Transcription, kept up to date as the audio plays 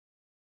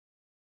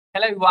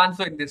Hello everyone,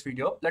 so in this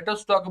video, let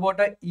us talk about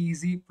an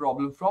easy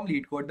problem from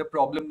LeetCode. The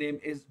problem name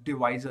is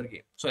Divisor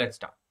game. So let's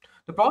start.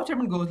 The problem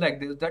statement goes like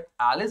this, that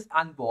Alice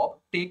and Bob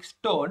takes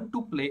turn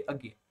to play a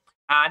game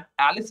and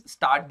Alice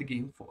start the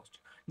game first.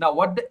 Now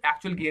what the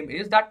actual game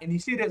is that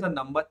initially there's a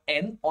number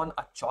n on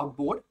a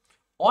chalkboard.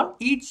 On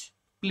each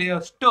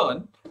player's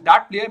turn,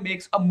 that player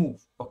makes a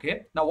move.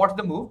 Okay, now what's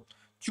the move?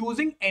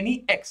 Choosing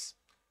any x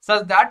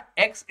such that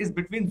x is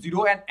between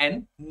 0 and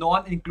n,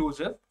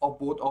 non-inclusive of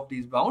both of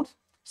these bounds,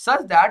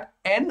 such that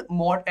n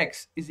mod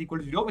x is equal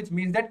to 0, which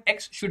means that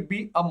x should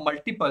be a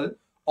multiple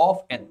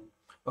of n.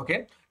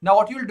 Okay, now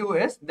what you will do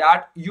is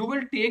that you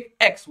will take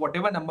x,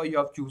 whatever number you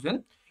have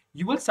chosen,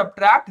 you will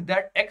subtract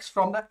that x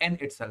from the n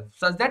itself,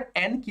 such that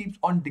n keeps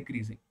on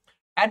decreasing,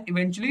 and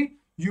eventually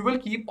you will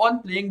keep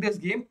on playing this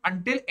game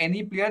until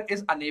any player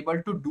is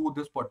unable to do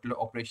this particular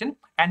operation,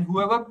 and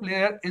whoever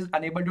player is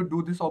unable to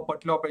do this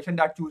particular operation,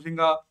 that choosing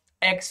a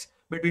x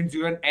between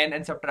 0 and n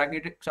and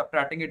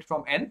subtracting it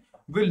from n,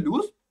 will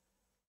lose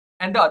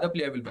and the other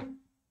player will win.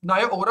 Now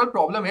your overall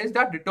problem is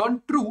that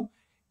return true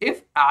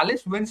if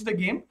Alice wins the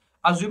game,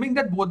 assuming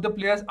that both the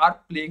players are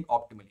playing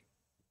optimally.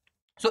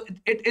 So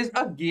it is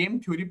a game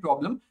theory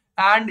problem,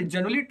 and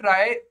generally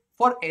try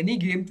for any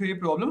game theory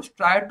problems,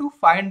 try to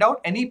find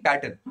out any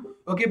pattern.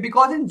 Okay,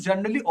 because in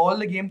generally all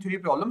the game theory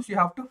problems, you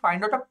have to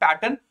find out a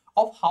pattern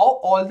of how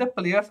all the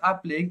players are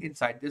playing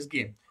inside this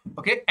game.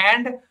 Okay,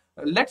 and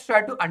let's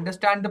try to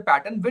understand the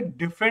pattern with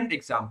different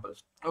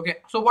examples. Okay,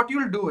 so what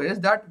you'll do is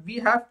that we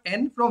have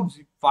n from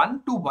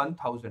 1 to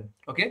 1000.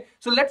 Okay,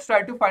 so let's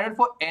try to find out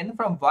for n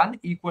from 1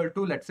 equal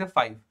to, let's say,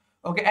 5.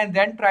 Okay, and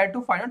then try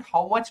to find out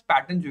how much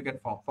patterns you can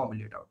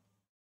formulate out.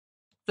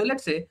 So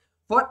let's say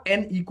for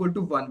n equal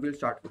to 1, we'll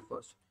start with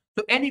first.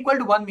 So n equal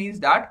to 1 means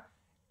that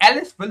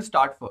Alice will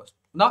start first.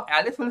 Now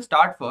Alice will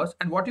start first,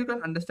 and what you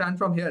can understand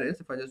from here is,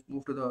 if I just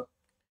move to the,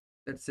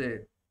 let's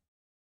say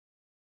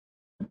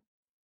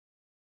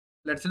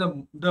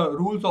the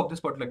rules of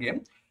this particular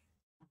game,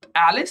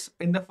 Alice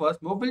in the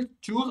first move will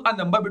choose a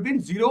number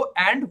between 0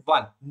 and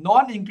 1,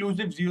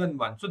 non-inclusive 0 and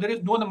 1. So there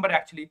is no number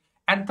actually,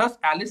 and thus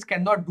Alice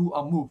cannot do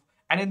a move.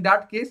 And in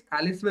that case,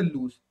 Alice will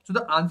lose. So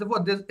the answer for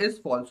this is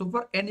false. So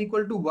for n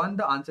equal to 1,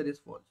 the answer is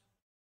false,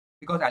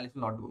 because Alice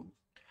will not do a move.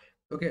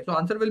 Okay, so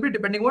answer will be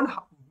depending on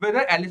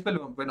whether Alice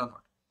will win or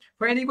not.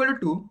 For n equal to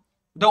 2,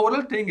 the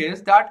overall thing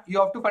is that you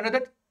have to find out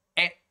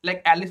that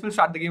like Alice will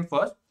start the game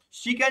first.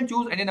 She can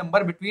choose any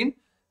number between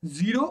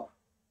 0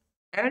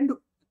 and,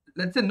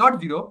 let's say,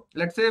 not 0,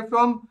 let's say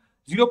from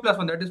 0 plus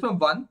 1, that is from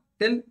 1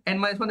 till n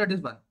minus 1, that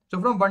is 1.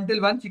 So from 1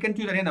 till 1, she can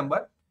choose any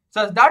number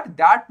such that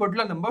that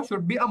particular number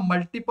should be a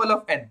multiple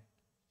of n.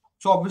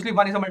 So obviously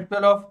 1 is a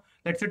multiple of,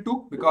 let's say,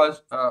 2,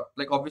 because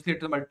like obviously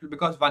it's a multiple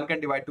because 1 can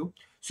divide 2.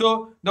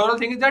 So the overall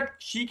thing is that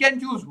she can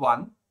choose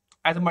 1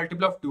 as a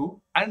multiple of 2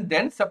 and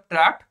then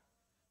subtract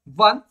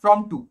 1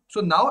 from 2.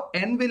 So now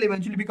n will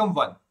eventually become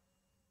 1.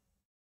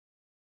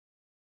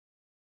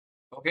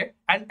 Okay,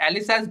 and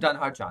Alice has done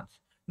her chance.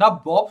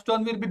 Now Bob's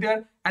turn will be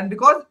there, and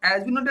because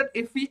as we know that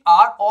if we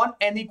are on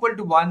n equal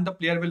to 1, the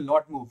player will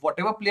not move.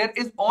 Whatever player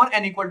is on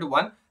n equal to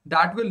 1,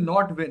 that will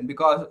not win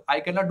because I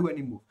cannot do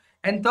any move.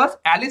 And thus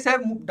Alice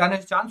have done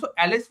his chance, so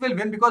Alice will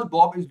win because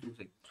Bob is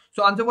losing.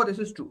 So answer for this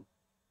is true.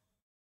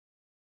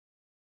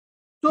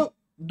 So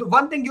the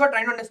one thing you are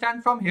trying to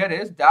understand from here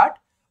is that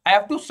I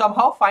have to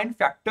somehow find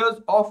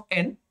factors of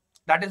n.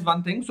 That is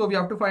one thing. So we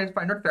have to find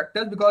out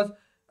factors, because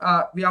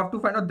we have to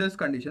find out this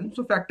condition.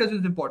 So factors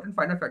is important.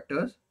 Find out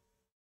factors.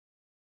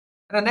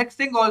 And the next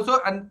thing also,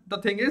 and the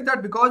thing is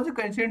that because the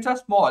constraints are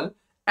small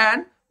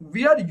and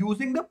we are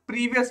using the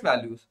previous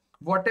values,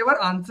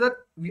 whatever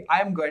answer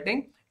I am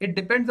getting, it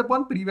depends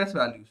upon previous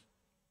values.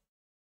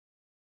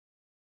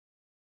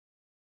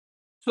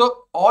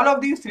 So all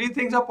of these three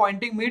things are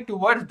pointing me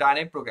towards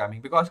dynamic programming,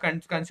 because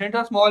constraints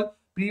are small,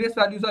 previous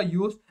values are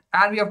used,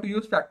 and we have to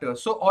use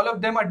factors. So all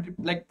of them are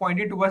like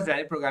pointed towards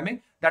dynamic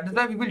programming. That is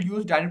why we will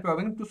use dynamic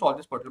programming to solve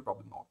this particular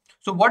problem now.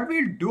 So what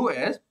we'll do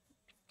is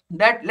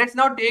that let's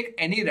now take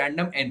any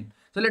random n.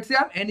 So let's say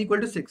I have n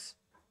equal to 6.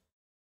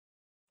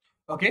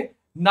 Okay,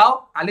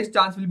 now Alice's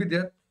chance will be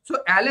there. So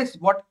Alice,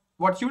 what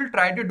she will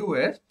try to do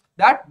is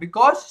that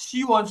because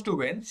she wants to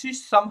win, she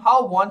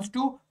somehow wants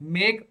to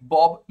make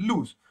Bob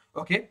lose.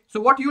 Okay, so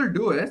what you will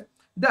do is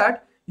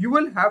that you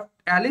will have,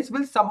 Alice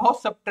will somehow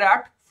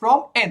subtract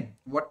from n,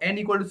 what n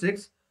equal to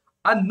 6,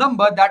 a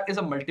number that is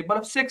a multiple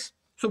of 6.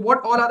 So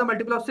what all are the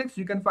multiple of 6?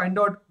 You can find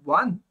out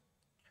 1,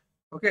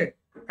 okay,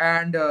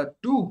 and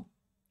 2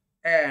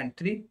 and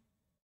 3.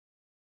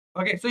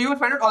 Okay, so you will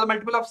find out all the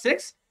multiple of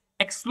 6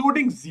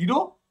 excluding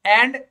 0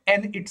 and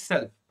n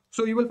itself.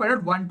 So you will find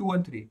out 1, 2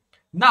 and 3.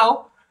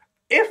 Now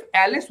if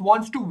Alice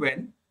wants to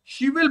win,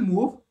 she will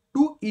move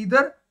to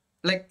either,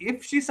 like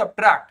if she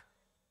subtract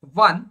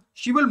 1,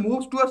 she will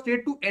move to a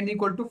state to n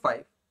equal to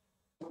 5,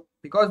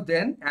 because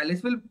then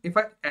Alice will, if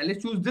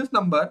Alice choose this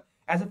number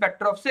as a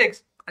factor of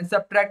 6 and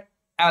subtract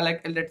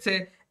like let's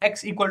say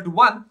x equal to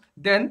 1,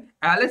 then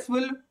Alice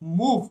will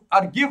move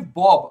or give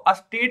Bob a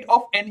state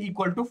of n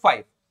equal to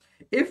 5.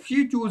 If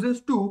she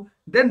chooses 2,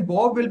 then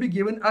Bob will be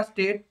given a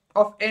state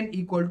of n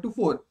equal to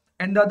 4,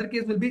 and the other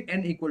case will be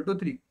n equal to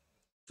 3.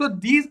 So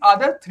these are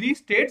the three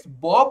states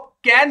Bob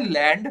can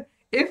land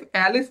if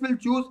Alice will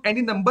choose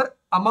any number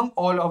among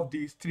all of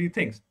these three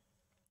things.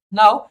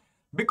 Now,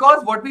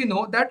 because what we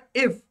know that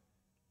if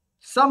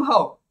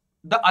somehow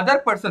the other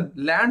person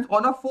lands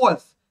on a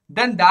false,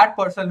 then that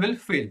person will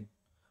fail.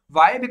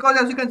 Why? Because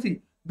as you can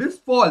see, this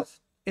false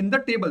in the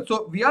table.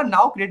 So we are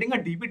now creating a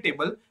DP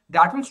table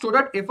that will show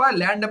that if I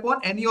land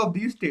upon any of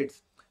these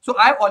states. So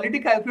I've already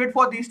calculated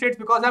for these states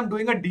because I'm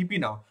doing a DP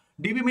now.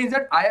 DP means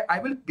that I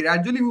will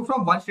gradually move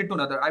from one state to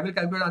another. I will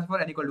calculate answer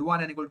for n equal to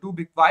 1, n equal to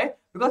 2. Why?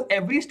 Because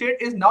every state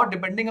is now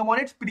depending upon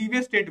its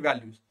previous state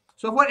values.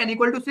 So for n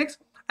equal to 6,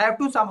 I have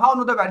to somehow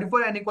know the value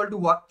for n equal to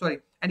 1, sorry,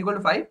 n equal to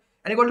 5,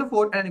 n equal to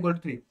 4, and n equal to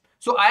 3.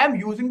 So I am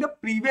using the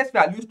previous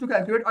values to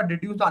calculate or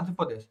deduce the answer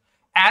for this.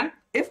 And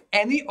if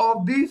any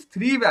of these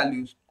three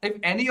values,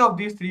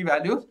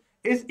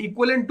 is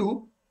equivalent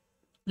to,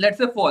 let's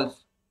say,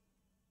 false,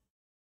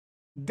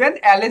 then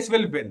Alice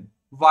will win.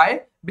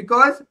 Why?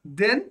 Because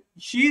then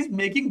she's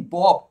making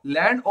Bob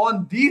land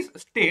on these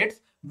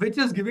states which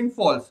is giving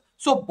false.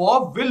 So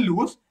Bob will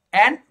lose,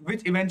 and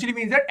which eventually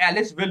means that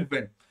Alice will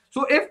win.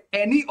 So if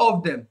any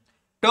of them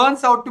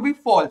turns out to be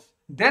false,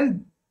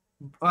 then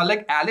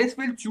like Alice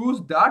will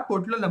choose that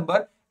particular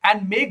number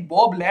and make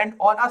Bob land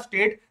on a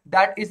state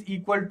that is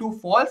equal to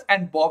false,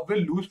 and Bob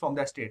will lose from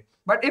that state.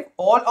 But if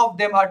all of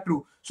them are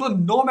true, so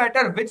no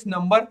matter which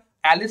number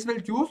Alice will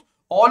choose,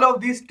 all of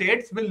these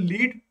states will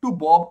lead to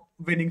Bob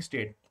winning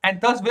state,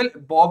 and thus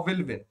Bob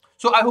will win.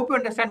 So I hope you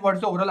understand what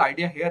the overall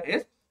idea here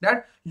is,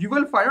 that you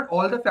will find out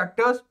all the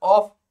factors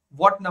of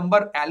what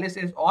number Alice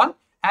is on,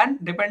 and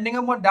depending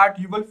upon that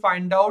you will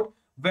find out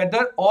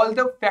whether all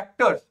the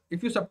factors,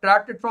 if you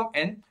subtract it from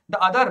n, the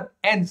other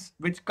n's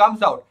which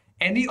comes out,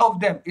 any of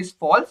them is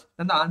false,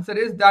 then the answer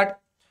is that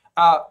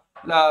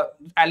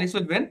Alice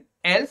will win,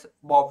 else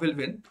Bob will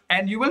win.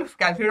 And you will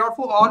calculate out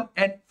for all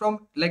n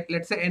from, like,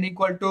 let's say n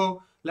equal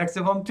to, let's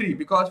say, from 3,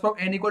 because from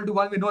n equal to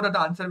 1 we know that the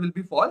answer will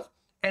be false,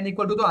 n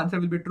equal to the answer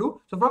will be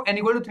true. So from n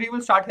equal to 3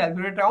 we'll start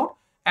calculating out,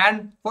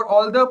 and for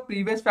all the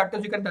previous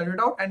factors you can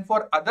calculate out, and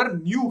for other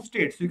new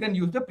states you can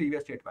use the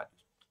previous state values.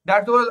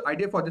 That's the whole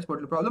idea for this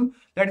particular problem.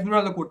 Let's move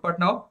on to the code part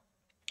now.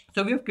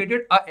 So we have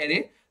created an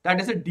array that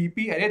is a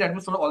DP array that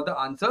will store all the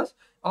answers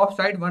of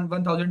side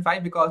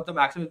 1005 because the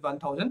maximum is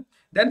 1000.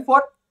 Then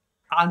for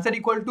answer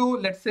equal to,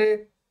 let's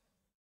say,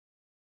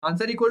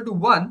 answer equal to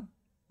 1,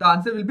 the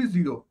answer will be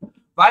 0.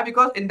 Why?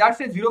 Because in that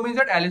state 0 means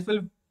that Alice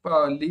will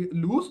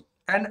lose,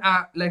 and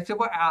let's say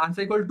for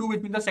answer equal to 2,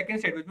 which means the second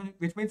state,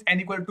 which means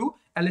n equal to 2,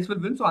 Alice will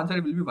win, so answer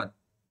will be 1.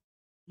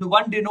 So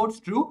 1 denotes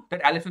true,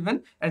 that Alice will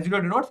win, and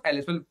 0 denotes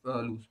Alice will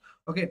lose.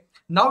 Okay,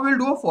 now we'll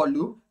do a for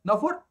loop. Now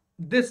for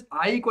this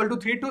I equal to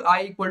 3 to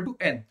I equal to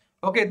n.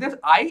 Okay, this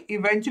I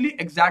eventually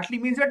exactly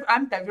means that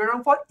I'm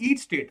calculating for each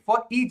state,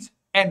 for each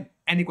n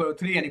equal to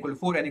 3, n equal to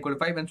 4, n equal to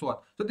 5, and so on.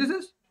 So this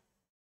is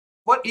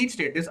for each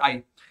state, this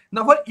I.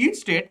 Now for each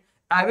state,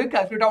 I will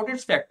calculate out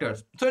its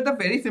factors. So the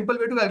very simple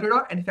way to calculate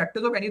out any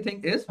factors of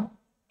anything is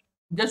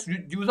just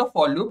use a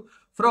for loop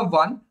from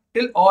 1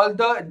 till all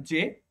the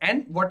j,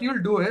 and what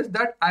you'll do is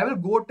that I will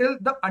go till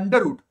the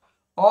under root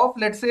of,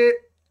 let's say,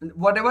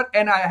 whatever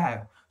n I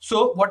have.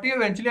 So what you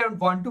eventually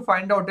want to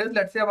find out is,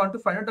 let's say I want to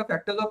find out the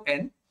factors of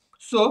n.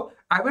 So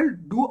I will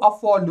do a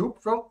for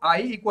loop from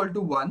I equal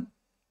to 1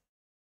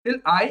 till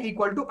I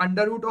equal to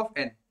under root of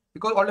n,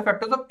 because all the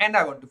factors of n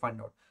I want to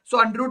find out. So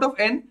under root of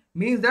n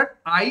means that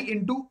I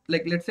into,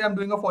 like, let's say I'm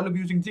doing a for loop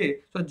using j.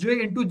 So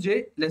j into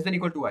j less than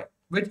equal to I,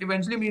 which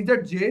eventually means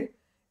that j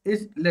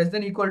is less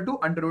than equal to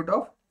under root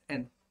of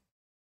n.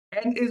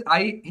 N is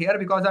I here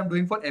because I'm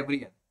doing for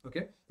every n.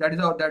 Okay, that is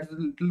the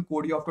little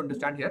code you have to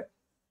understand here.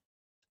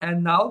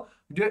 And now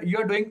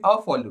you're doing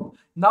a for loop.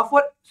 Now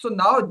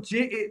now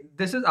j,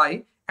 this is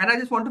I, and I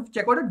just want to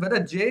check out whether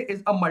j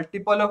is a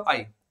multiple of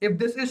I. If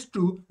this is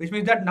true, which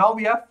means that now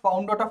we have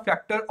found out a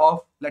factor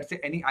of, let's say,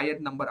 any ith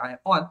number I am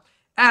on.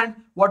 And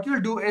what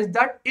you'll do is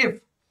that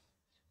if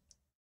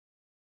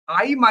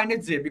I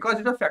minus j, because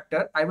it's a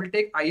factor, I will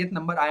take ith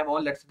number I am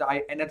on, let's say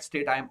the nth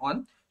state I am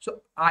on.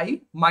 So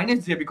I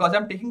minus j, because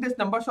I'm taking this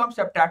number, so I'm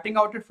subtracting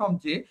out it from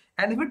j,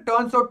 and if it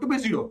turns out to be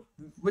 0,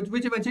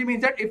 which eventually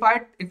means that if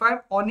I'm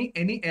on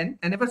any n,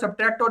 and if I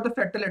subtract out the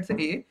factor, let's say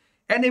a,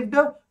 and if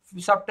the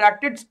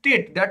subtracted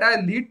state that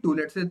I lead to,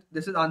 let's say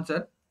this is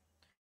answer,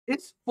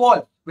 is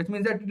false, which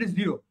means that it is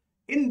 0,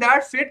 in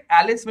that state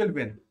Alice will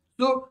win.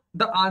 So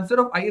the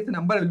answer of ith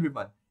number will be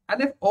 1.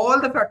 And if all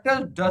the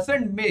factors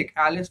doesn't make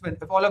Alice win,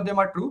 if all of them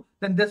are true,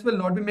 then this will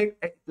not be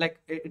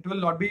it will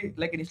not be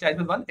like initialized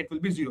with 1, it will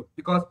be 0,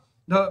 because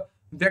the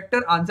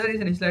vector answer is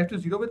initialized to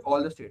 0 with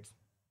all the states.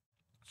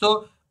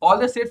 So all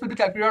the states will be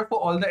calculated for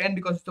all the n,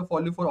 because it's a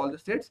for loop for all the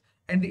states.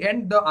 And the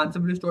end, the answer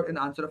will be stored in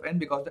answer of n,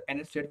 because the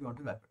nth state we want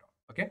to calculate.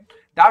 Okay,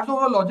 that's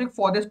our logic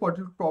for this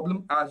particular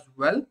problem as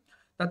well.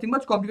 Nothing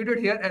much complicated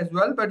here as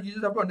well, but you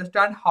just have to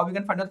understand how we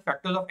can find out the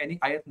factors of any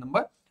ith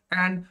number,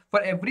 and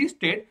for every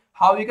state,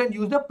 how we can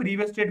use the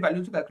previous state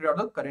values to calculate out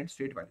the current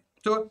state value.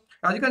 So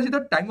as you can see,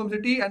 the time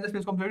complexity and the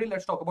space complexity,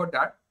 let's talk about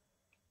that.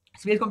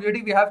 space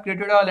complexity, we have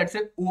created a, let's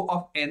say, O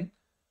of n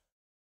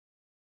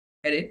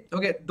array.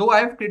 Okay, though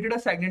I have created a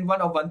stagnant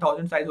one of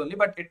 1000 size only,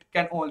 but it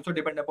can also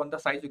depend upon the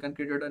size. You can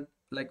create it in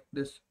like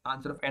this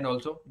answer of n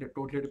also. It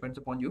totally depends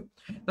upon you.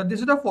 So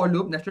this is a for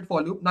loop, nested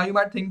for loop. Now you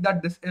might think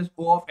that this is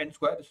O of n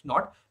square. It's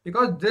not,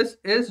 because this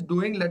is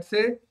doing, let's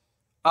say,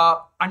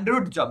 under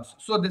root jumps.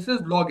 So this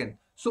is log n.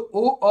 So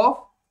O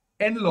of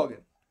n log n.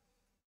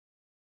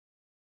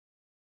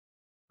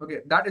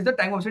 Okay, that is the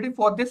time complexity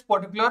for this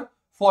particular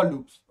for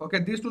loops. Okay,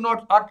 these two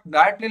not are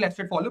directly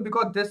nested for loop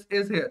because this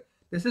is here.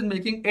 This is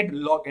making it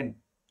log n.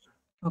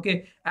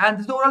 Okay, and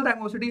this is the overall time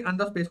complexity and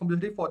the space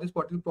complexity for this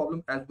particular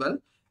problem as well.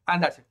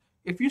 And that's it.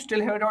 If you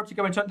still have doubts, you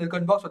can mention in the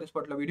comment box for this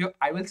particular video.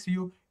 I will see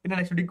you in the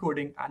next video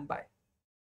coding, and bye.